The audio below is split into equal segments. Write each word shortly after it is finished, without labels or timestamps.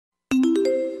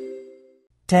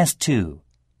Test 2.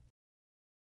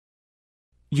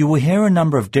 You will hear a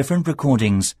number of different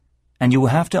recordings and you will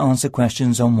have to answer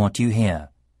questions on what you hear.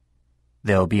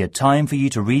 There will be a time for you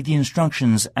to read the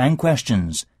instructions and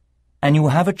questions, and you will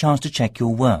have a chance to check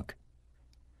your work.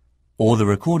 All the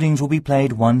recordings will be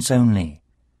played once only.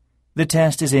 The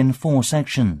test is in 4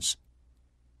 sections.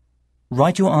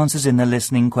 Write your answers in the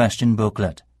listening question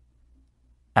booklet.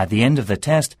 At the end of the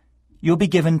test, you'll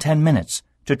be given 10 minutes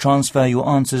to transfer your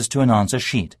answers to an answer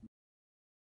sheet.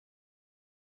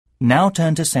 Now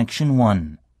turn to Section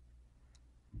 1.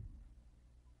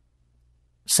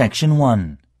 Section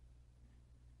 1.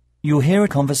 You'll hear a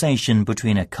conversation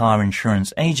between a car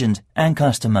insurance agent and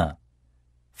customer.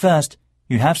 First,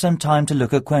 you have some time to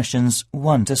look at questions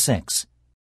 1 to 6.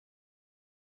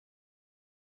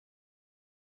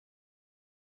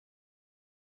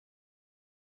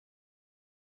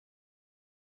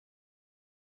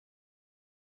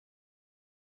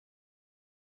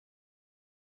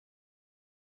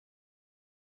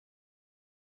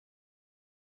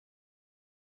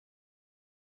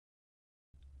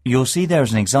 You'll see there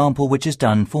is an example which is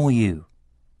done for you.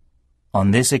 On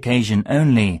this occasion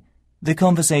only, the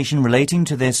conversation relating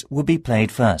to this will be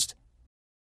played first.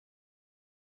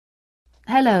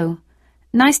 Hello.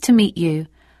 Nice to meet you.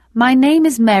 My name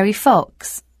is Mary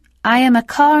Fox. I am a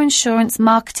car insurance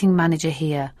marketing manager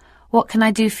here. What can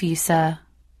I do for you, sir?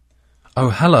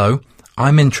 Oh, hello.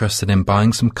 I'm interested in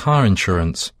buying some car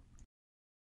insurance.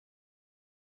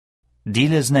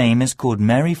 Dealer's name is called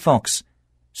Mary Fox,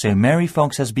 so Mary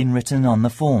Fox has been written on the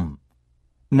form.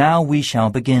 Now we shall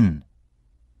begin.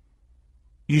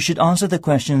 You should answer the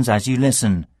questions as you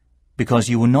listen, because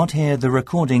you will not hear the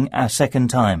recording a second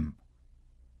time.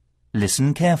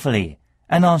 Listen carefully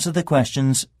and answer the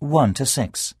questions 1 to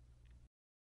 6.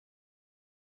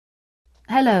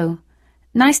 Hello.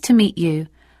 Nice to meet you.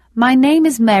 My name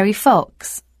is Mary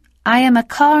Fox. I am a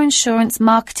car insurance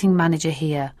marketing manager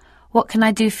here. What can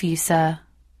I do for you, sir?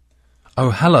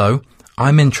 Oh, hello.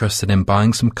 I'm interested in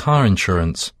buying some car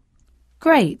insurance.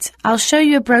 Great. I'll show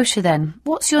you a brochure then.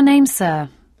 What's your name, sir?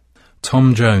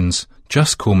 Tom Jones.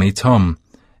 Just call me Tom.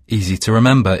 Easy to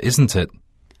remember, isn't it?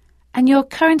 And your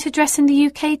current address in the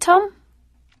UK, Tom?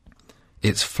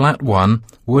 It's Flat 1,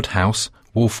 Woodhouse,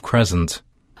 Wolf Crescent.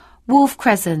 Wolf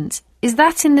Crescent. Is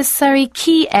that in the Surrey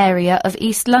Quay area of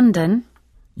East London?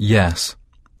 Yes.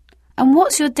 And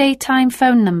what's your daytime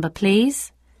phone number,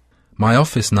 please? My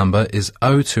office number is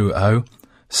 020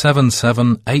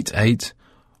 7788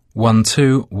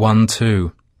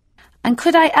 1212. And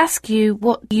could I ask you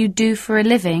what you do for a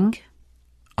living?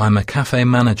 I'm a cafe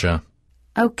manager.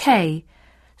 OK.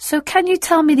 So can you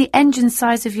tell me the engine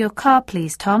size of your car,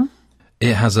 please, Tom?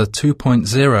 It has a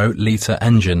 2.0-litre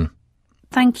engine.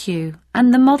 Thank you.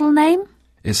 And the model name?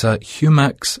 It's a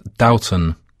Humax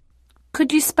Dalton.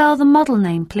 Could you spell the model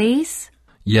name, please?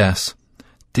 Yes.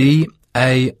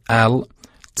 DALTTON.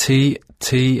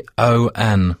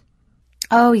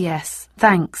 Oh, yes.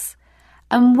 Thanks.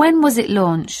 And when was it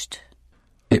launched?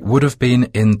 It would have been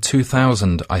in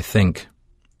 2000, I think.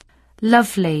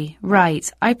 Lovely.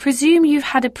 Right. I presume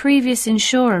you've had a previous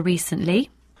insurer recently?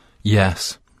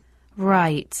 Yes.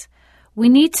 Right. We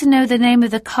need to know the name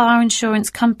of the car insurance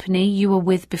company you were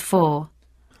with before.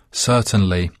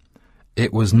 Certainly.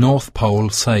 It was North Pole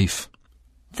Safe.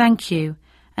 Thank you.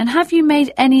 And have you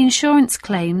made any insurance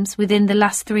claims within the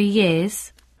last 3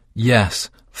 years? Yes,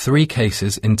 3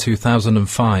 cases in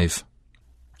 2005.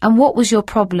 And what was your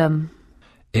problem?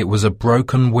 It was a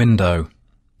broken window.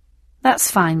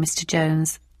 That's fine, Mr.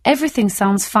 Jones. Everything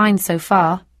sounds fine so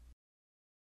far.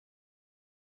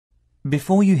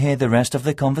 Before you hear the rest of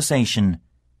the conversation,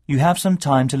 you have some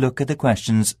time to look at the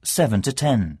questions 7 to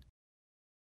 10.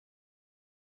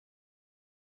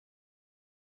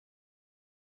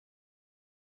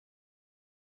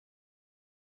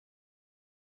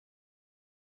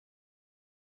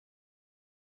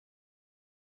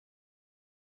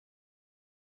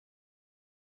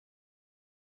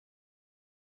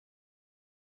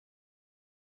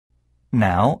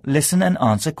 Now, listen and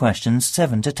answer questions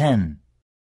 7 to 10.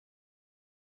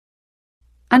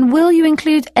 And will you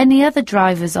include any other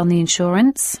drivers on the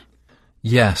insurance?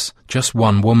 Yes, just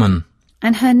one woman.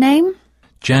 And her name?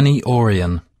 Jenny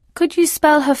Orion. Could you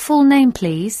spell her full name,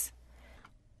 please?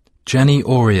 Jenny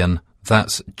Orion.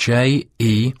 That's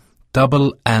JENNYORION.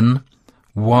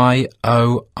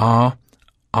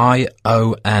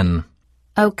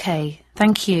 OK,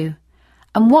 thank you.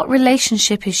 And what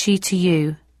relationship is she to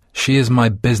you? She is my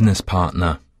business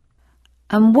partner.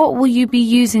 And what will you be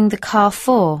using the car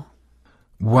for?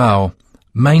 Well,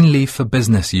 mainly for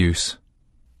business use.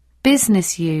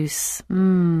 Business use.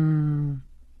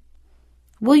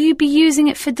 Will you be using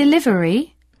it for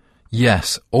delivery?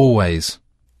 Yes, always.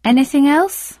 Anything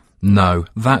else? No,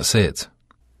 that's it.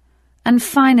 And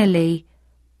finally,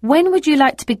 when would you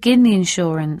like to begin the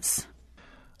insurance?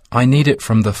 I need it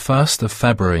from the 1st of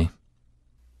February.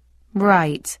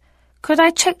 Right. Could I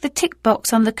check the tick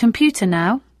box on the computer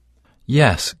now?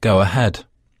 Yes, go ahead.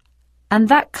 And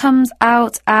that comes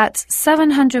out at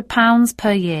 £700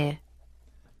 per year.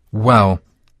 Well,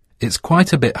 it's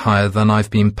quite a bit higher than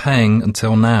I've been paying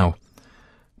until now,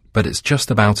 but it's just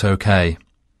about okay.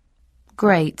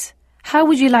 Great. How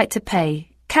would you like to pay?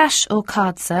 Cash or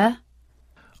card, sir?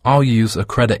 I'll use a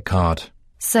credit card.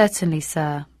 Certainly,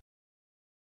 sir.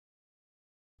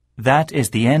 That is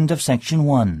the end of section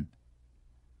 1.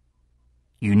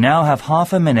 You now have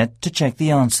half a minute to check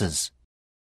the answers.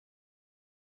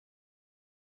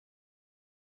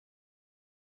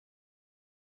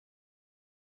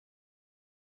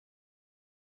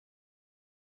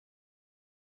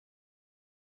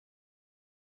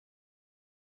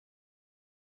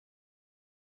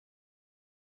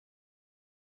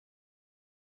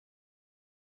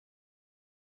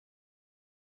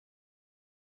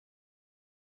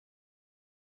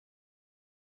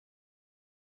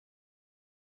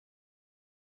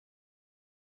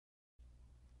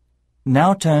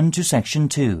 Now turn to section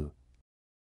 2.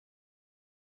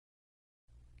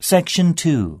 Section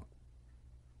 2.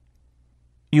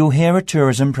 You'll hear a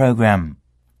tourism program.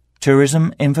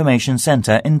 Tourism Information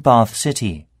Centre in Bath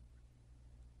City.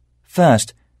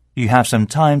 First, you have some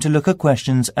time to look at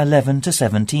questions 11 to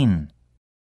 17.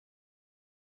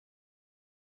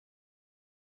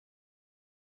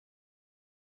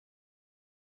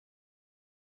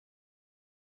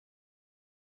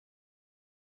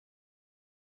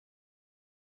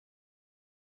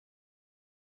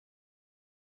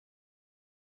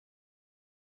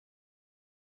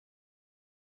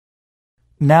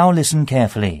 Now listen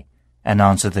carefully and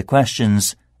answer the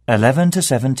questions 11 to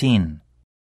 17.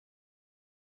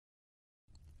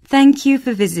 Thank you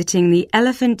for visiting the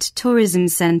Elephant Tourism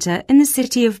Centre in the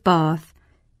city of Bath.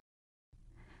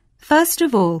 First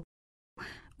of all,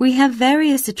 we have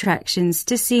various attractions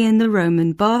to see in the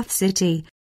Roman Bath city,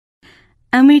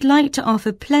 and we'd like to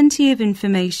offer plenty of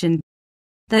information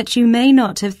that you may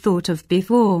not have thought of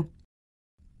before.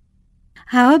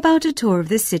 How about a tour of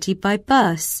the city by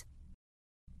bus?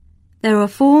 There are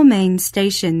 4 main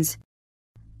stations,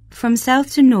 from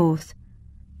south to north.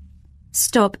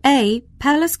 Stop A,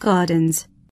 Palace Gardens.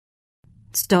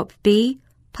 Stop B,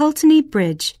 Pulteney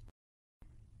Bridge.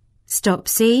 Stop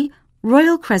C,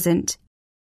 Royal Crescent.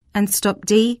 And stop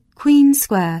D, Queen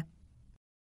Square.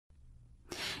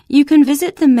 You can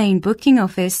visit the main booking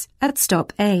office at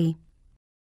stop A.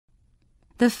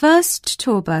 The first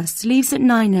tour bus leaves at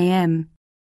 9 a.m.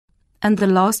 and the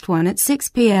last one at 6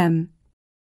 p.m.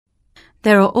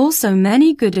 There are also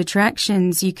many good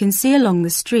attractions you can see along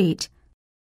the street.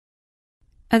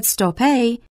 At stop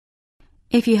A,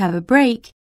 if you have a break,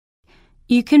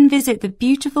 you can visit the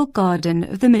beautiful garden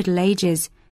of the Middle Ages.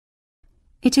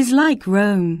 It is like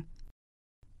Rome.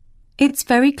 It's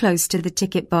very close to the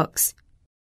ticket box.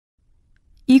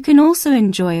 You can also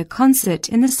enjoy a concert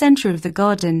in the centre of the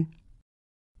garden.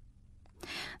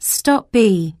 Stop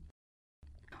B.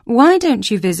 Why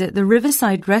don't you visit the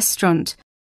Riverside restaurant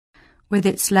with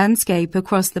its landscape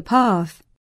across the path?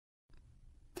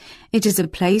 It is a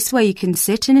place where you can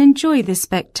sit and enjoy the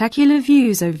spectacular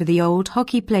views over the old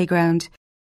hockey playground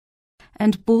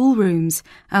and ballrooms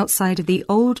outside of the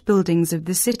old buildings of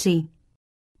the city.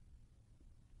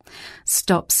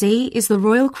 Stop C is the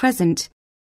Royal Crescent,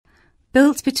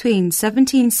 built between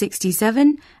 1767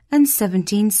 and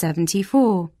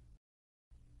 1774.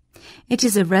 It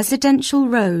is a residential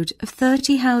road of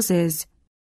 30 houses,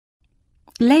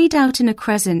 laid out in a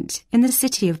crescent in the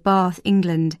city of Bath,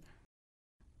 England.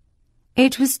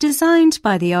 It was designed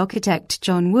by the architect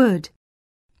John Wood.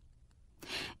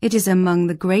 It is among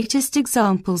the greatest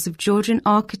examples of Georgian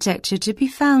architecture to be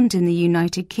found in the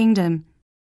United Kingdom,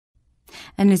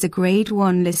 and is a Grade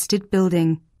 1 listed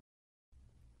building.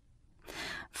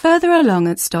 Further along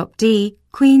at stop D,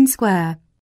 Queen Square.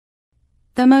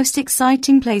 The most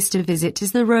exciting place to visit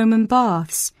is the Roman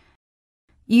baths,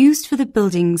 used for the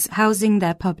buildings housing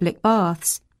their public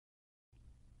baths.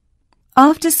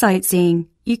 After sightseeing,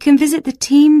 you can visit the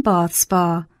Team Bath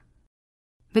Spa,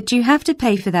 but you have to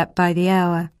pay for that by the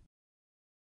hour.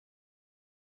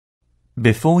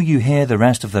 Before you hear the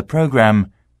rest of the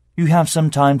program, you have some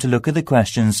time to look at the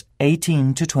questions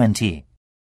 18 to 20.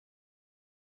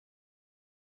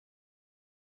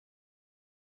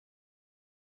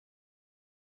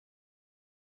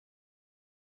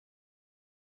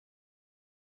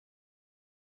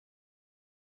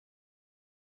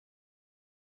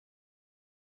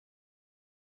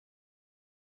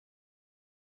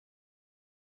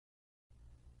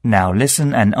 Now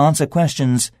listen and answer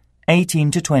questions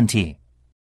 18 to 20.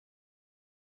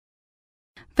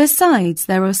 Besides,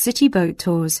 there are city boat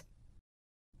tours.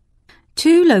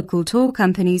 2 local tour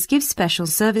companies give special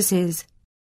services.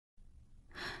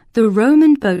 The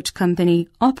Roman Boat Company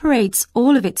operates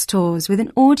all of its tours with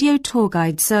an audio tour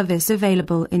guide service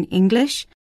available in English,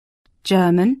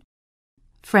 German,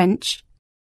 French,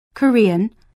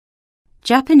 Korean,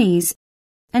 Japanese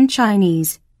and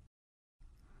Chinese.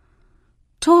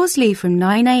 Tours leave from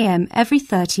 9 a.m. every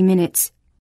 30 minutes.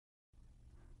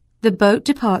 The boat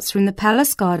departs from the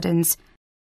Palace Gardens.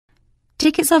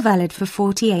 Tickets are valid for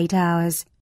 48 hours.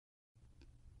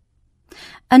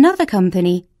 Another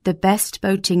company, the Best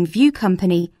Boating View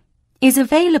Company, is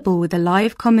available with a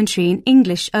live commentary in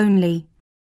English only.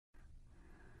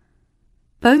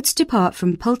 Boats depart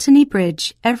from Pulteney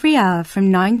Bridge every hour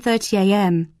from 9:30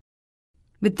 a.m.,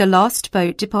 with the last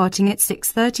boat departing at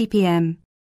 6:30 p.m.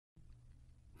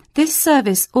 This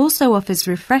service also offers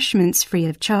refreshments free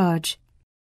of charge.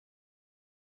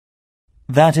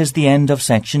 That is the end of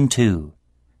section 2.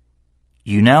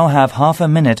 You now have half a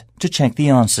minute to check the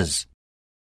answers.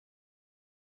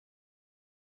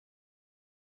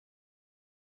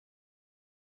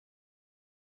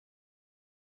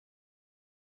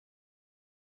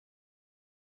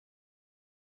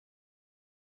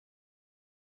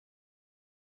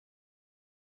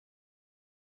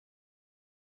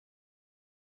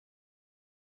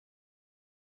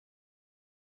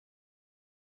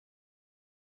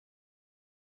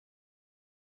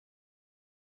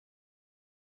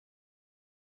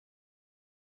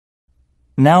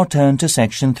 Now turn to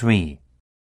section 3.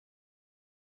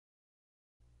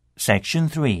 Section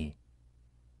 3.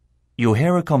 You'll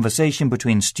hear a conversation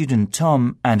between student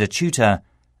Tom and a tutor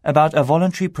about a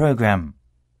voluntary program.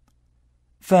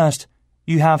 First,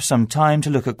 you have some time to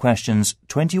look at questions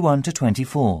 21 to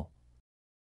 24.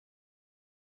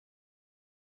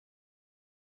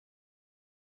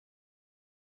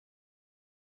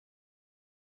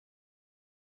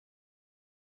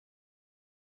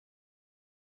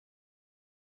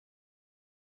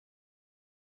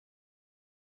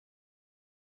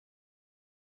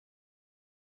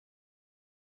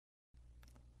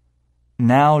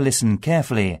 Now listen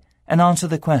carefully and answer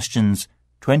the questions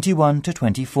 21 to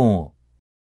 24.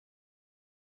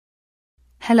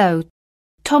 Hello,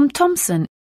 Tom Thompson,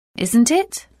 isn't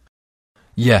it?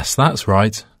 Yes, that's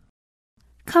right.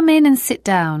 Come in and sit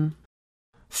down.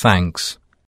 Thanks.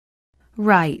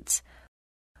 Right.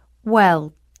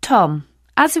 Well, Tom,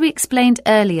 as we explained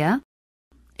earlier,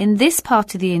 in this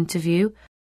part of the interview,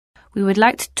 we would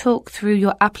like to talk through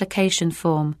your application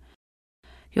form,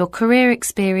 your career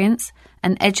experience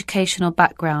and educational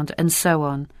background, and so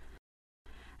on.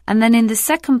 And then in the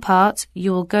second part,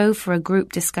 you will go for a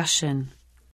group discussion.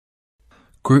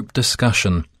 Group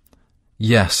discussion.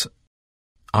 Yes,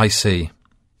 I see.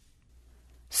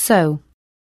 So,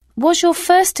 was your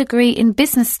first degree in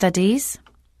business studies?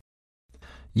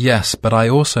 Yes, but I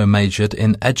also majored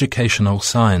in educational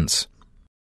science.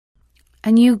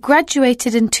 And you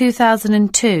graduated in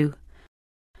 2002.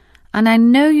 And I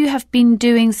know you have been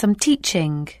doing some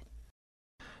teaching.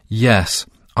 Yes,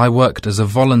 I worked as a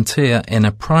volunteer in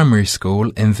a primary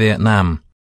school in Vietnam.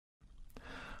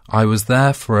 I was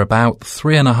there for about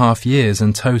 3.5 years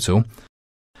in total,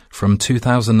 from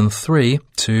 2003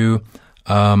 to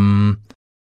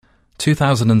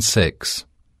 2006.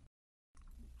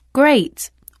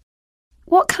 Great.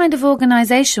 What kind of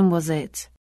organisation was it?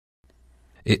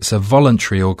 It's a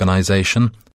voluntary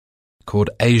organisation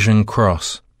called Asian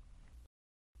Cross.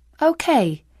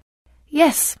 OK.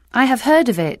 Yes, I have heard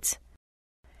of it.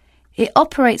 It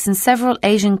operates in several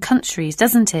Asian countries,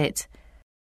 doesn't it?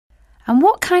 And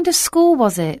what kind of school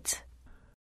was it?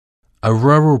 A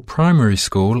rural primary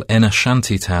school in a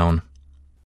shanty town.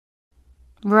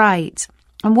 Right.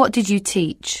 And what did you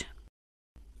teach?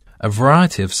 A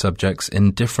variety of subjects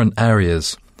in different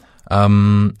areas.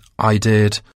 I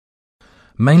did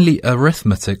mainly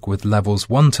arithmetic with levels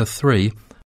 1 to 3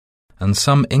 and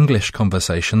some English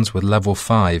conversations with level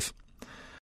 5.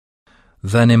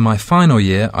 Then in my final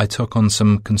year I took on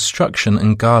some construction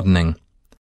and gardening.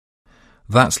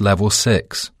 That's level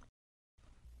 6.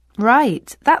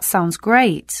 Right, that sounds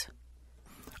great.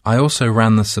 I also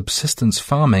ran the subsistence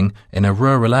farming in a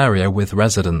rural area with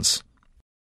residents.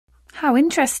 How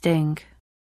interesting.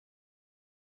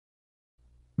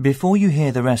 Before you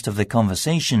hear the rest of the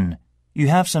conversation, you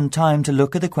have some time to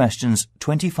look at the questions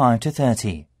 25 to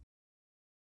 30.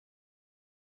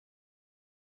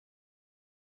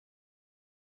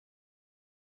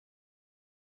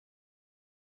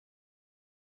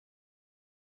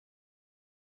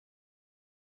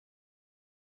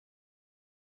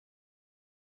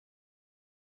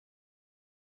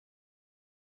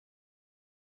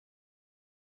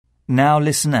 Now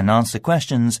listen and answer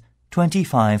questions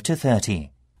 25 to 30.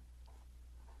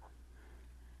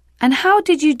 And how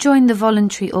did you join the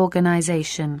voluntary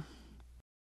organisation?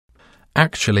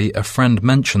 Actually, a friend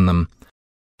mentioned them.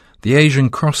 The Asian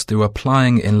Cross do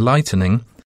applying enlightening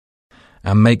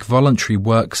and make voluntary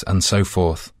works and so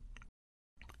forth.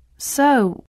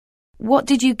 So, what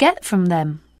did you get from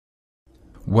them?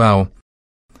 Well,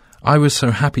 I was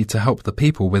so happy to help the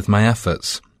people with my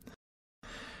efforts.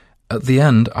 At the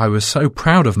end, I was so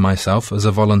proud of myself as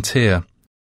a volunteer.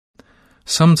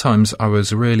 Sometimes I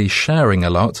was really sharing a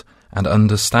lot and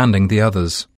understanding the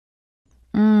others.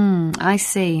 I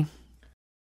see.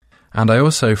 And I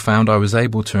also found I was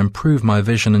able to improve my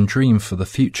vision and dream for the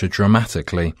future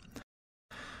dramatically.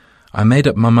 I made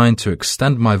up my mind to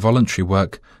extend my voluntary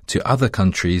work to other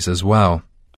countries as well.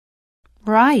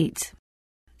 Right.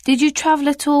 Did you travel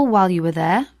at all while you were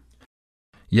there?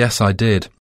 Yes, I did.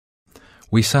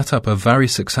 We set up a very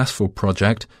successful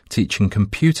project teaching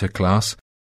computer class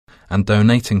and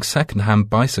donating second-hand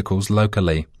bicycles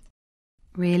locally.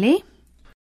 Really?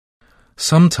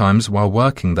 Sometimes while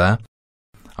working there,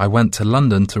 I went to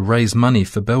London to raise money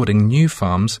for building new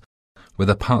farms with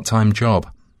a part-time job.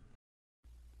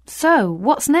 So,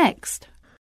 what's next?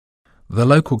 The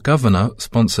local governor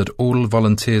sponsored all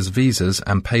volunteers' visas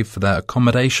and paid for their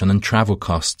accommodation and travel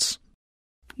costs.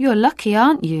 You're lucky,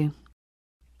 aren't you?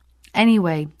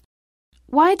 Anyway,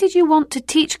 why did you want to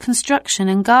teach construction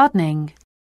and gardening?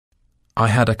 I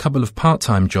had a couple of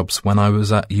part-time jobs when I was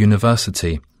at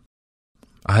university.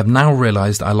 I have now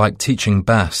realised I like teaching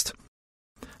best,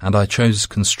 and I chose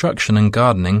construction and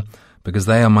gardening because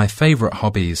they are my favourite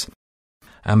hobbies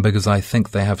and because I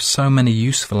think they have so many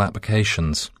useful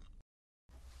applications.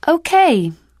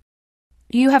 OK.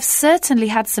 You have certainly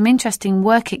had some interesting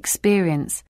work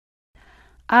experience.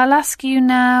 I'll ask you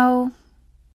now...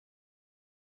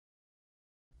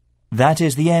 That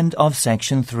is the end of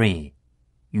section 3.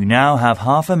 You now have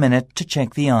half a minute to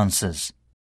check the answers.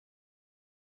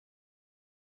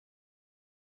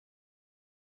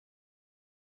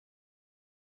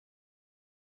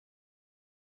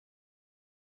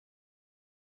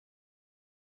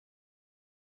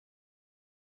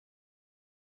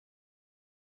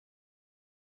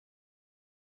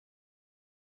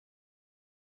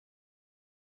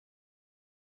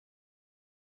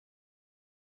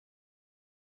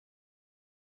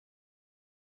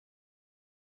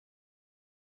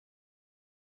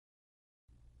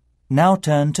 Now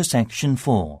turn to section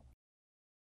 4.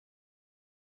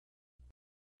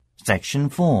 Section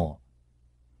 4.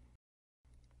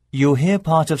 You'll hear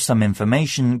part of some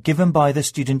information given by the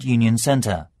Student Union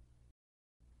Centre.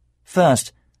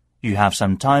 First, you have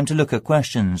some time to look at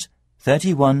questions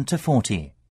 31 to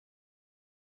 40.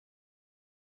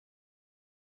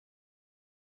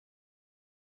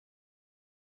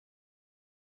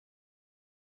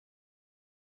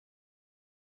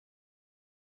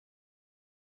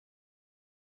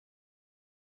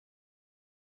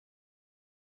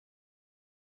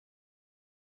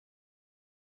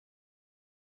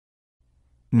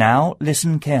 Now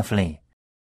listen carefully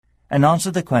and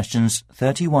answer the questions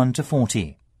 31 to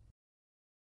 40.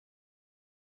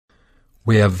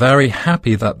 We are very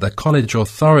happy that the college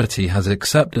authority has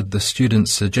accepted the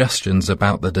students' suggestions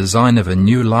about the design of a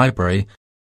new library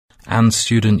and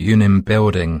student union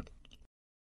building.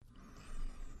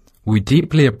 We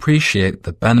deeply appreciate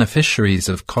the beneficiaries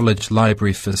of college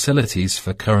library facilities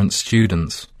for current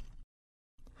students.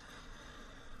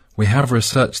 We have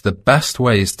researched the best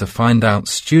ways to find out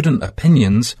student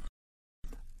opinions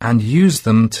and use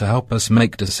them to help us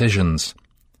make decisions.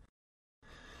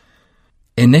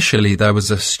 Initially, there was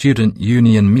a student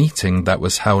union meeting that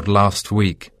was held last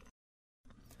week.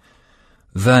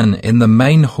 Then, in the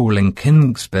main hall in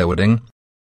King's Building,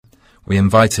 we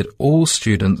invited all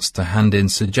students to hand in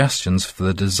suggestions for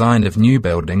the design of new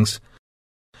buildings,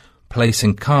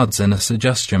 placing cards in a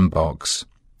suggestion box.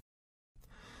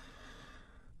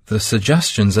 The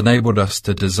suggestions enabled us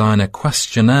to design a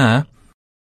questionnaire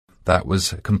that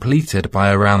was completed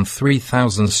by around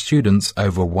 3,000 students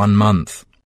over 1 month.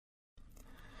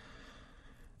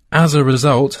 As a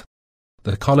result,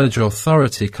 the college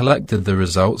authority collected the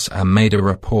results and made a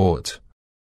report.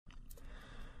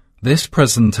 This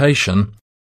presentation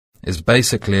is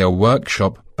basically a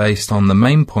workshop based on the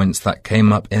main points that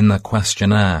came up in the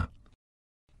questionnaire.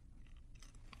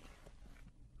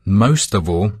 Most of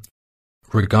all,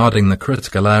 regarding the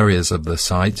critical areas of the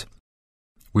site,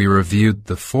 we reviewed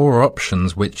the 4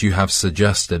 options which you have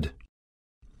suggested.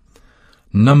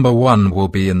 Number 1 will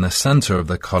be in the centre of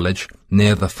the college,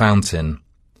 near the fountain.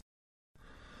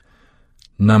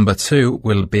 Number 2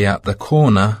 will be at the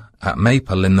corner at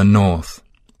Maple in the north.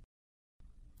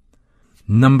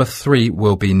 Number 3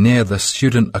 will be near the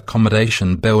student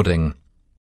accommodation building.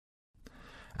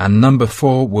 And number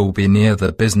 4 will be near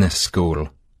the business school.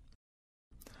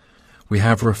 We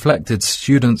have reflected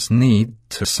students' need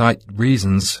to cite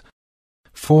reasons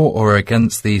for or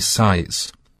against these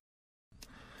sites.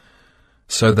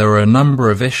 So there are a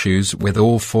number of issues with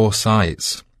all 4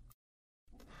 sites.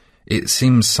 It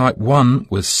seems Site 1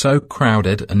 was so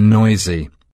crowded and noisy.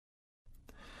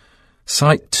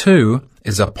 Site 2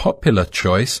 is a popular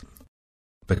choice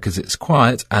because it's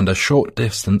quiet and a short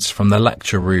distance from the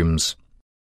lecture rooms.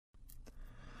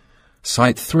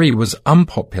 Site 3 was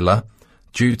unpopular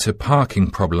due to parking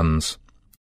problems.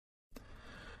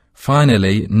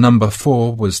 Finally, number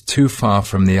 4 was too far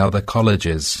from the other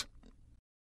colleges.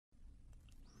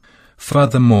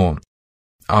 Furthermore,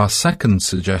 our second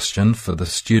suggestion for the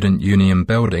Student Union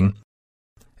building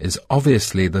is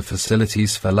obviously the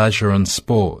facilities for leisure and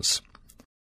sports.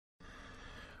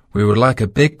 We would like a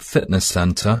big fitness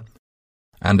centre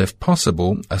and, if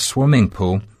possible, a swimming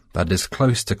pool that is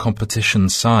close to competition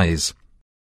size.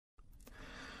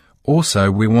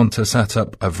 Also, we want to set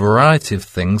up a variety of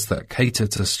things that cater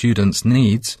to students'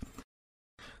 needs,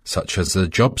 such as a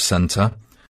job centre,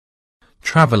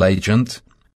 travel agent,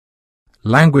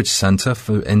 language centre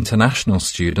for international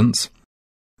students,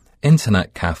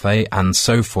 internet cafe, and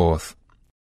so forth.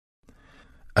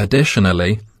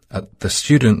 Additionally, at the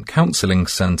Student Counselling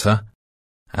Centre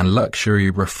and Luxury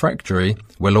Refectory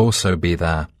will also be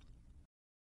there.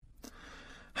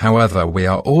 However, we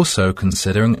are also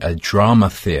considering a drama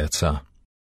theatre.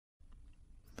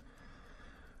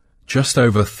 Just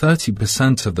over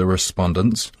 30% of the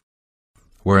respondents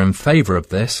were in favour of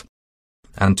this,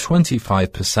 and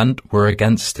 25% were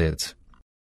against it.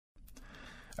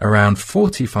 Around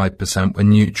 45% were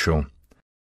neutral.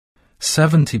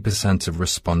 70% of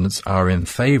respondents are in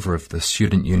favour of the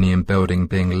Student Union building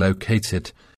being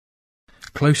located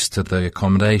close to the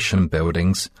accommodation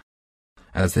buildings,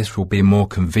 as this will be more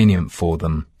convenient for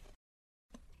them.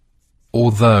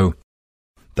 Although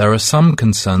there are some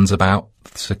concerns about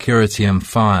security and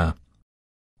fire.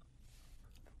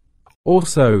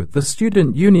 Also, the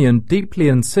Student Union deeply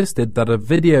insisted that a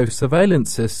video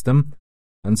surveillance system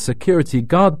and security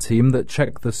guard team that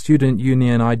check the Student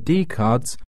Union ID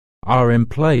cards are in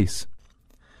place.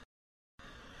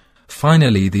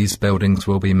 Finally, these buildings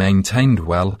will be maintained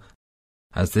well,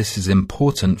 as this is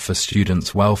important for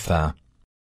students' welfare.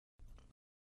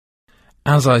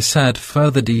 As I said,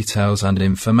 further details and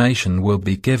information will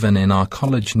be given in our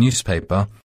college newspaper,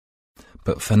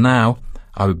 but for now,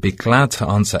 I would be glad to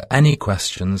answer any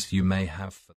questions you may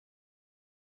have.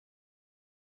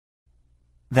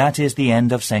 That is the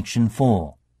end of section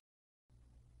 4.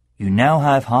 You now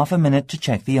have half a minute to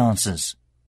check the answers.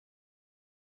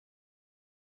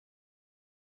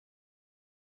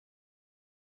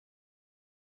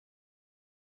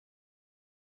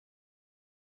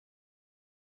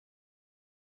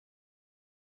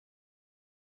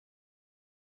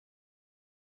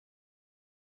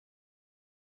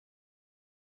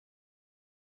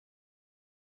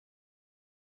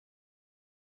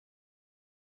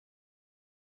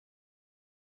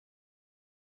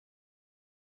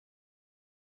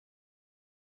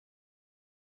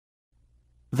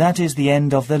 That is the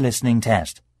end of the listening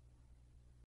test.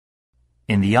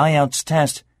 In the Ielts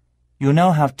test, you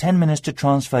now have 10 minutes to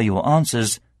transfer your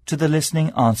answers to the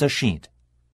listening answer sheet.